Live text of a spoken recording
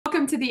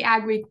Welcome to the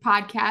Agweek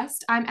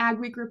Podcast. I'm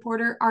Agweek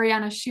reporter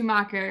Ariana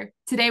Schumacher.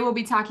 Today we'll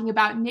be talking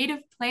about native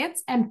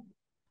plants and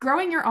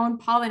growing your own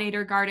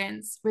pollinator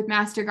gardens with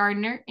Master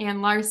Gardener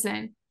Ann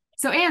Larson.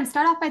 So Ann,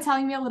 start off by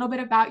telling me a little bit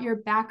about your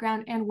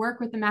background and work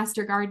with the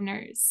Master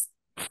Gardeners.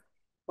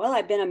 Well,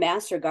 I've been a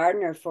master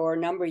gardener for a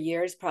number of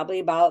years,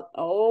 probably about,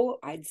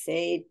 I'd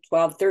say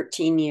 12,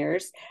 13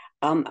 years.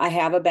 I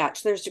have a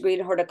bachelor's degree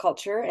in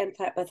horticulture and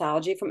plant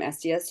pathology from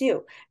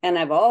SDSU, and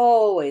I've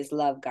always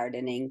loved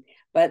gardening.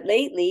 But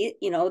lately,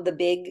 the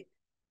big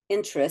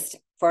interest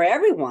for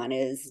everyone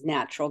is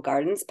natural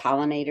gardens,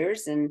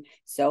 pollinators. And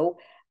so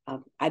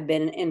I've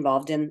been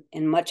involved in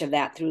much of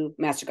that through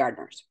Master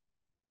Gardeners.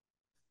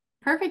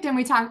 Perfect. And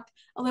we talked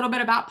a little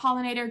bit about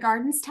pollinator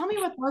gardens. Tell me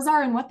what those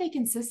are and what they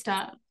consist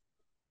of.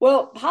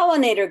 Well,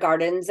 pollinator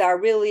gardens are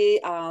really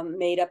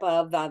made up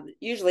of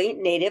usually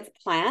native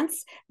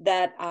plants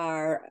that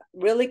are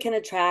really can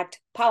attract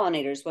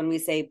pollinators. When we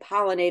say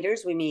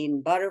pollinators, we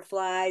mean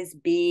butterflies,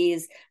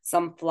 bees,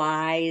 some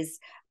flies.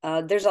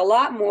 There's a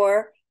lot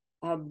more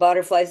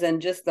butterflies than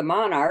just the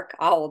monarch,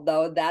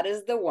 although that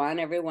is the one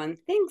everyone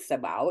thinks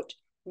about.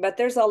 But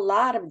there's a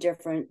lot of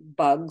different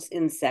bugs,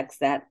 insects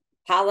that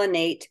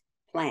pollinate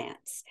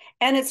plants.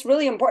 And it's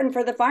really important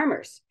for the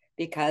farmers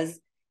because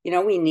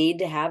we need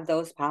to have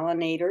those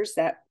pollinators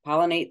that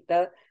pollinate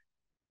the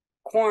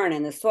corn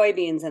and the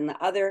soybeans and the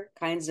other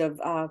kinds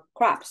of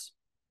crops.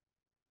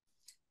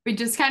 We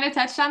just kind of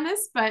touched on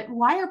this, but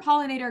why are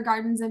pollinator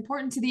gardens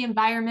important to the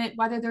environment,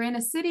 whether they're in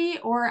a city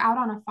or out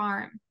on a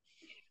farm?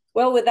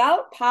 Well,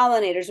 without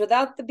pollinators,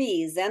 without the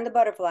bees and the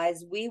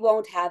butterflies, we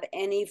won't have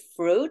any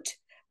fruit.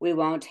 We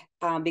won't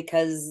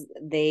because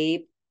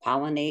they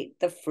pollinate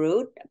the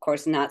fruit. Of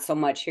course, not so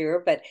much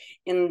here, but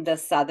in the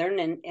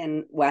southern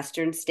and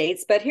western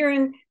states. But here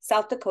in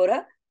South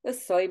Dakota, the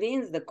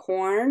soybeans, the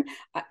corn,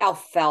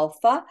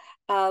 alfalfa,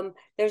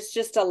 there's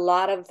just a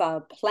lot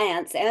of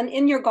plants. And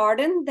in your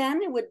garden,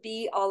 then it would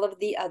be all of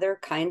the other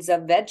kinds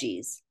of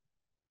veggies.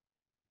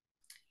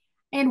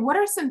 And what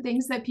are some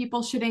things that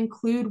people should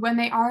include when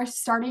they are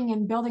starting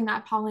and building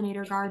that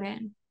pollinator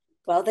garden?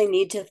 Well, they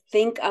need to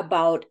think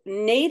about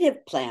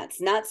native plants,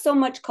 not so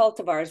much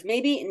cultivars.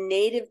 Maybe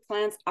native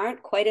plants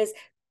aren't quite as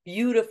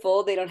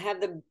beautiful. They don't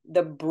have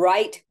the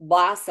bright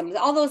blossoms,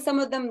 although some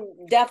of them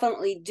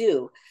definitely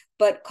do.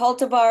 But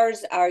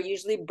cultivars are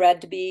usually bred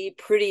to be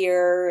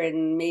prettier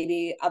and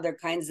maybe other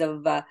kinds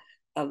of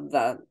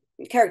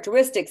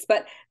characteristics.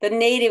 But the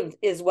native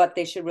is what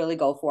they should really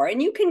go for.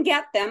 And you can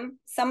get them,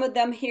 some of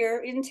them here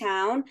in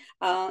town,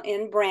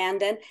 in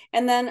Brandon,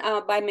 and then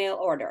by mail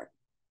order.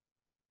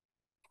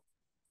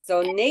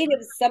 So native,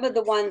 some of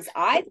the ones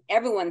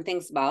everyone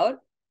thinks about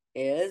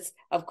is,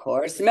 of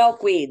course,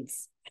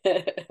 milkweeds.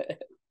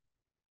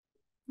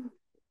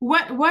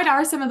 What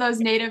are some of those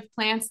native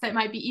plants that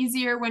might be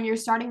easier when you're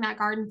starting that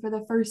garden for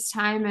the first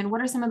time? And what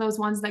are some of those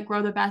ones that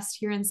grow the best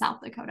here in South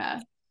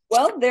Dakota?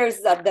 Well, there's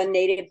the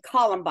native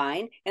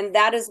columbine, and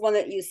that is one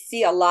that you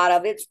see a lot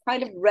of. It's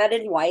kind of red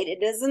and white.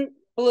 It isn't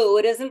blue,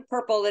 it isn't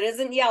purple, it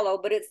isn't yellow,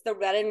 but it's the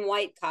red and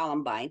white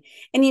columbine.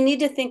 And you need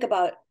to think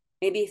about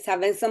maybe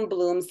having some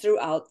blooms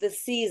throughout the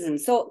season.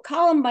 So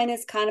columbine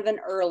is kind of an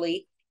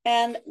early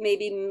and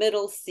maybe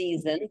middle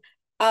season.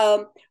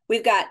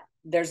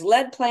 There's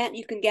lead plant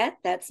you can get,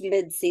 that's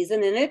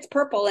mid-season, and it's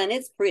purple and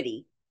it's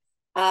pretty.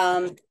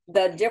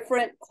 The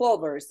different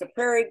clovers, the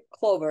prairie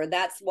clover,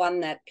 that's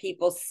one that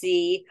people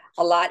see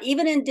a lot,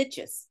 even in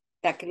ditches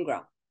that can grow.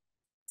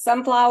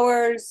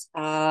 Sunflowers,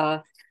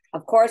 of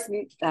course,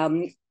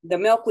 the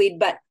milkweed,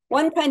 but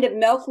one kind of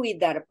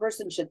milkweed that a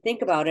person should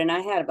think about, and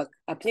I had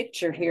a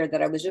picture here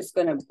that I was just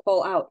going to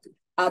pull out.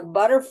 A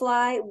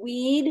butterfly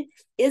weed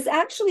is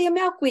actually a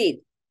milkweed.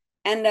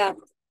 And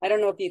I don't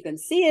know if you can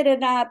see it or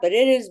not, but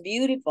it is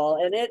beautiful.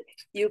 And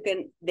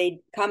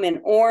they come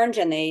in orange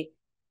and they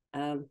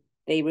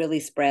really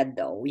spread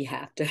though. You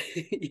have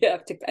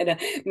to kind of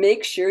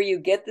make sure you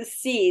get the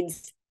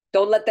seeds.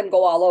 Don't let them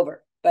go all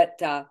over. But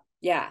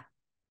yeah,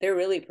 they're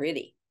really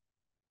pretty.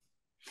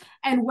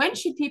 And when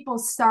should people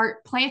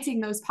start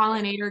planting those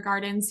pollinator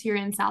gardens here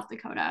in South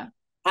Dakota?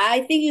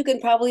 I think you can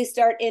probably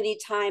start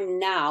anytime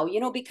now,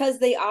 because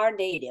they are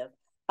native.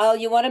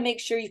 You want to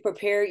make sure you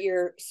prepare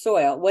your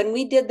soil. When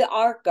we did the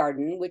Ark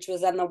Garden, which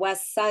was on the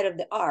west side of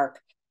the Ark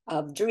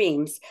of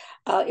Dreams,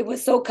 it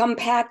was so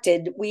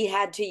compacted, we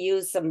had to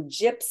use some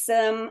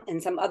gypsum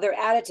and some other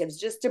additives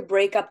just to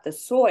break up the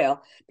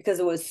soil because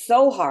it was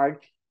so hard.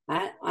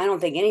 I don't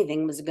think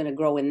anything was going to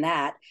grow in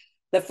that.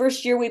 The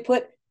first year we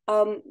put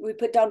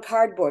down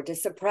cardboard to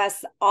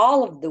suppress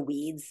all of the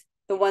weeds,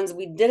 the ones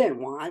we didn't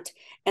want.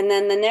 And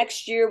then the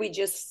next year we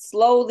just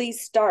slowly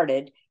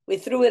started. We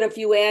threw in a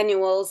few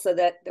annuals so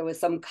that there was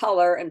some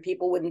color and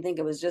people wouldn't think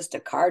it was just a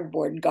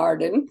cardboard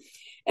garden.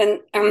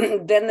 And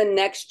then the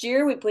next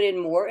year we put in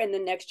more, and the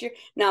next year.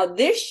 Now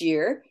this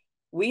year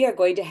we are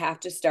going to have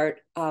to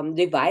start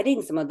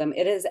dividing some of them.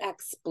 It has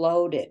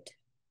exploded.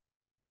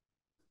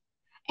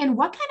 And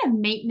what kind of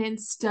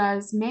maintenance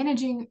does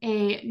managing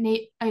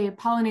a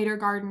pollinator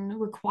garden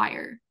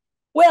require?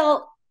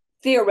 Well,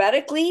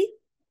 theoretically,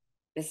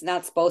 it's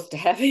not supposed to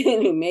have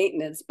any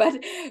maintenance, but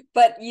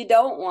you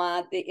don't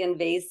want the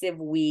invasive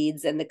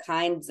weeds and the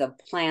kinds of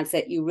plants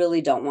that you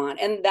really don't want,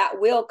 and that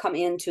will come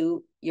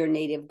into your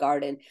native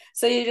garden.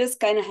 So you just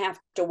kind of have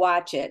to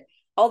watch it.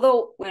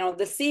 Although,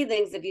 the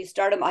seedlings, if you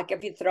start them, like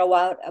if you throw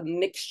out a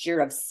mixture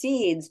of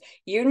seeds,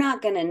 you're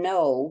not going to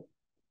know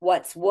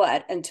what's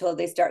what until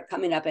they start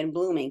coming up and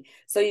blooming.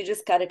 So you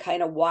just got to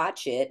kind of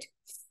watch it,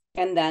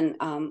 and then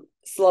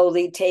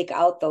slowly take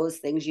out those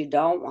things you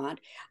don't want.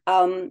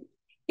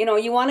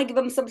 You want to give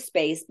them some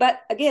space.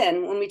 But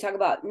again, when we talk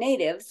about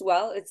natives,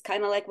 well, it's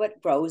kind of like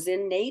what grows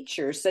in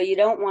nature. So you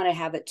don't want to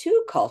have it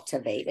too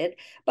cultivated,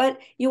 but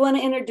you want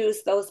to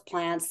introduce those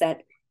plants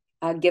that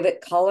give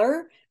it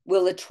color,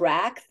 will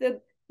attract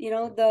the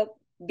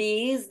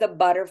bees, the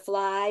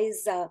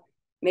butterflies.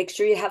 Make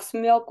sure you have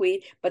some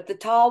milkweed, but the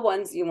tall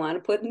ones you want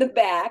to put in the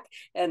back.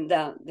 And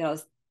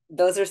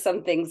those are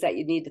some things that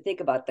you need to think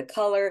about: the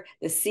color,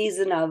 the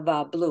season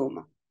of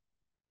bloom.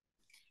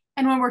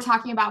 And when we're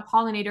talking about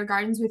pollinator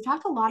gardens, we've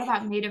talked a lot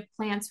about native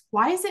plants.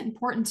 Why is it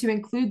important to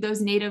include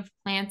those native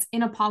plants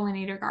in a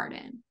pollinator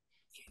garden?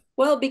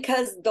 Well,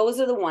 because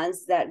those are the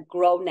ones that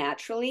grow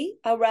naturally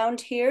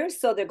around here.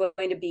 So they're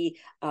going to be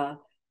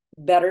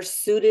better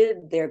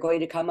suited. They're going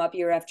to come up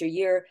year after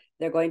year.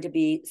 They're going to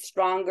be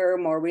stronger,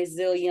 more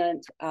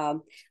resilient.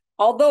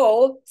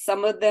 Although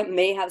some of them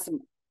may have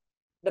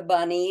the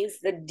bunnies,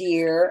 the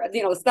deer,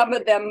 some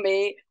of them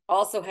may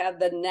also have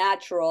the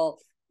natural,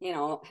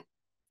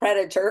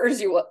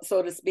 predators,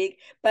 so to speak.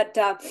 But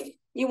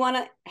you want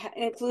to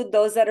include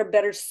those that are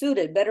better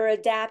suited, better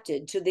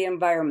adapted to the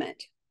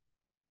environment.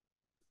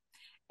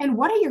 And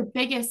what are your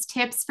biggest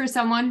tips for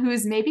someone who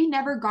has maybe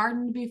never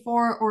gardened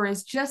before or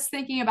is just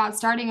thinking about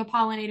starting a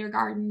pollinator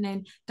garden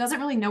and doesn't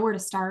really know where to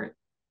start?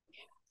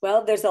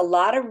 Well, there's a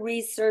lot of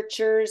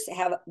researchers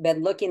have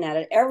been looking at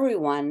it.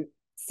 Everyone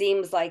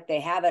seems like they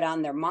have it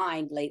on their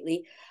mind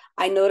lately.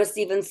 I noticed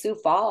even Sioux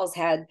Falls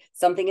had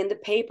something in the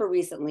paper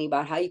recently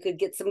about how you could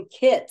get some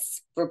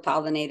kits for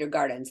pollinator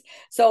gardens.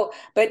 So,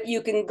 but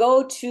you can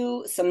go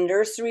to some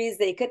nurseries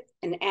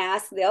and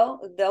ask.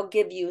 They'll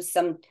give you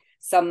some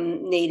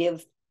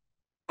native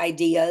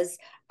ideas.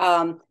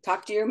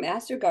 Talk to your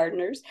master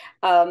gardeners.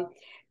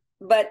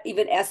 But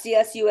even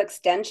SDSU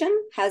Extension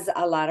has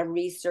a lot of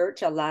research.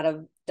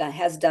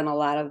 Has done a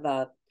lot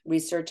of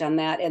research on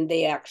that, and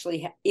they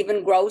actually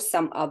even grow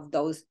some of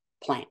those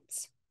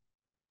plants.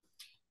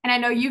 And I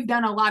know you've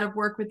done a lot of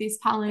work with these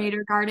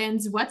pollinator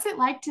gardens. What's it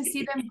like to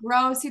see them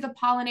grow, see the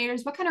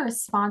pollinators? What kind of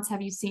response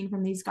have you seen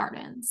from these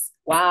gardens?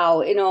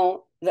 Wow,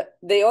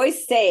 they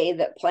always say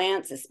that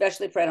plants,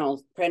 especially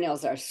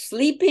perennials, are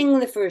sleeping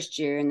the first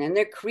year and then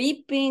they're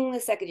creeping the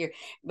second year.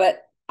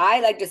 But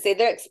I like to say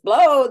they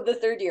explode the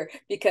third year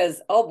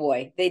because, oh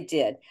boy, they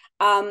did.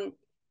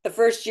 The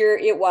first year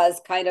it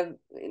was kind of,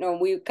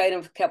 we kind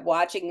of kept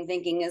watching and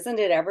thinking, isn't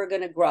it ever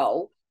going to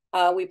grow?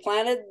 We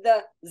planted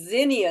the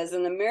zinnias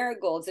and the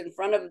marigolds in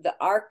front of the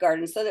art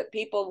garden so that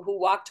people who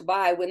walked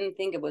by wouldn't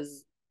think it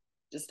was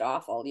just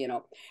awful,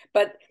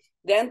 But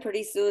then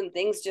pretty soon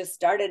things just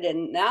started,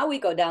 and now we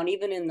go down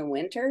even in the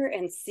winter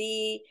and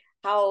see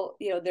how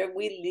there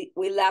we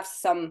left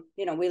some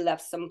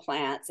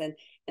plants, and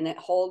it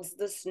holds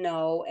the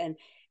snow, and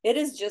it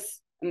is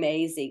just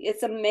amazing.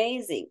 It's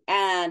amazing.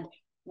 And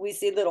we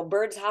see little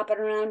birds hopping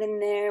around in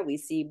there. We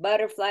see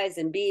butterflies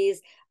and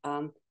bees.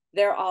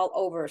 They're all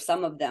over.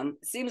 Some of them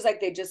seems like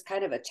they just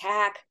kind of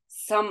attack.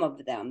 Some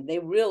of them they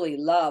really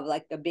love,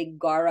 like the big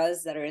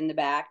garas that are in the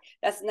back.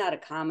 That's not a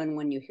common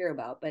one you hear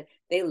about, but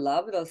they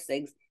love those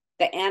things.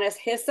 The anise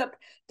hyssop,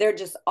 they're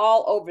just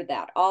all over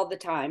that all the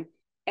time.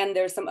 And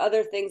there's some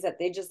other things that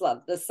they just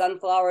love. The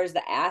sunflowers,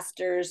 the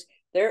asters,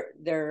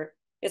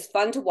 it's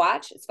fun to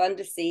watch. It's fun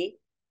to see.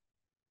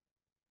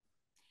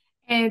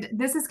 And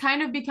this has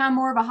kind of become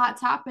more of a hot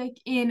topic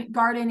in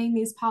gardening,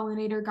 these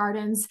pollinator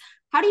gardens.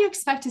 How do you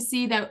expect to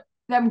see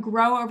them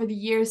grow over the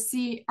years?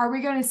 Are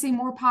we going to see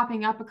more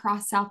popping up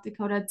across South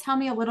Dakota? Tell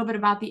me a little bit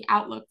about the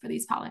outlook for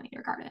these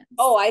pollinator gardens.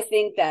 Oh, I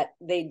think that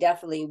they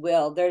definitely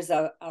will. There's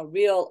a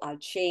real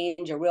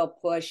change, a real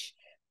push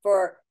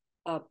for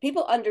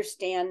people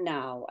understand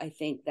now. I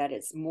think that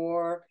it's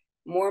more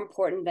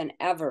important than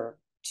ever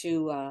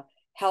to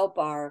help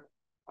our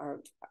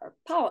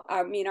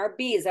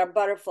bees, our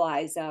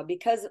butterflies,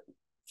 because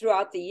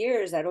throughout the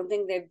years, I don't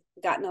think they've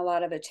gotten a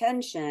lot of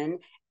attention.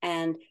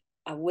 And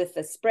with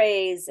the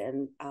sprays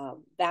and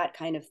that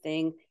kind of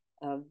thing,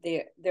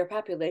 their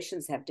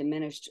populations have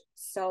diminished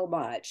so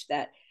much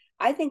that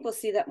I think we'll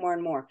see that more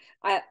and more.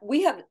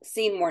 We have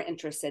seen more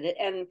interest in it,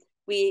 and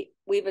we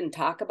even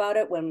talk about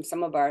it when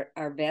some of our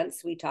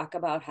events. We talk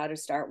about how to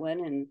start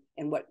one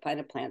and what kind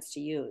of plants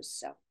to use.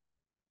 So.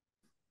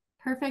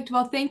 Perfect.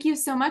 Well, thank you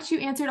so much. You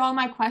answered all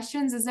my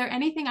questions. Is there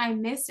anything I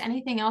missed?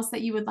 Anything else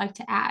that you would like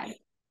to add?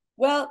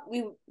 Well,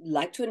 we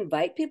like to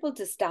invite people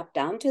to stop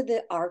down to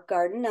the art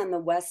garden on the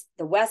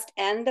west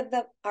end of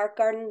the art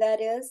garden, that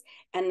is.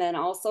 And then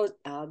also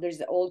there's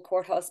the old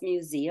courthouse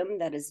museum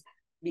that is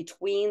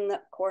between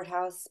the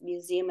courthouse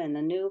museum and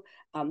the new.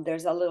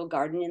 There's a little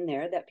garden in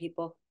there that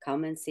people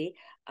come and see.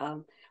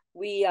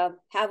 we have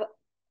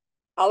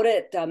out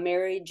at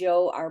Mary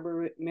Jo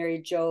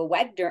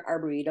Wagner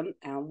Arboretum.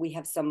 We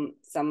have some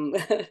some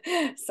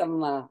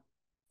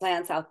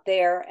plants out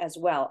there as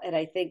well, and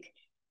I think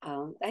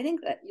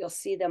that you'll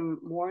see them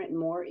more and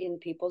more in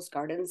people's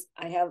gardens.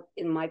 I have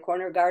in my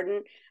corner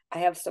garden, I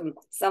have some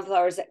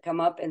sunflowers that come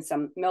up and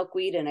some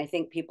milkweed, and I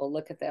think people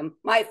look at them.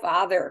 My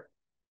father,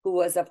 who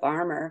was a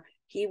farmer,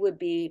 he would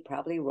be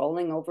probably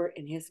rolling over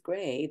in his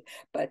grave,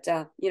 but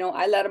I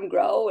let them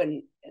grow,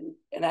 and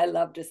I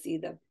love to see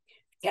the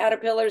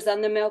caterpillars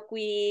on the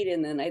milkweed,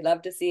 and then I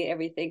love to see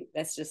everything.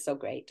 That's just so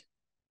great.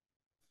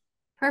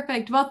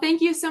 Perfect. Well,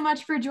 thank you so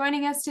much for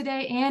joining us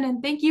today, Ann,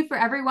 and thank you for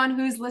everyone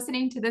who's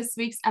listening to this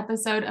week's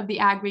episode of the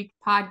Agweek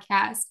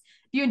Podcast.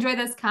 If you enjoy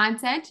this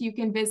content, you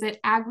can visit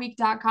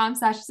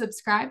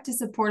agweek.com/subscribe to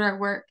support our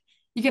work.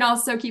 You can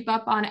also keep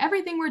up on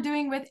everything we're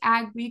doing with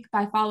Agweek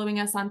by following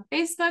us on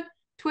Facebook,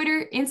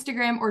 Twitter,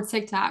 Instagram, or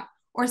TikTok,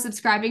 or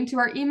subscribing to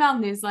our email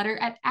newsletter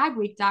at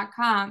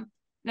agweek.com.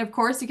 And of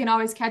course, you can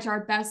always catch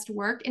our best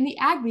work in the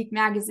Agweek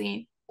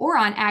magazine or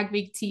on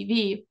Agweek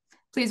TV.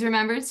 Please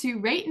remember to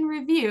rate and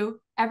review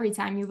every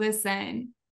time you listen.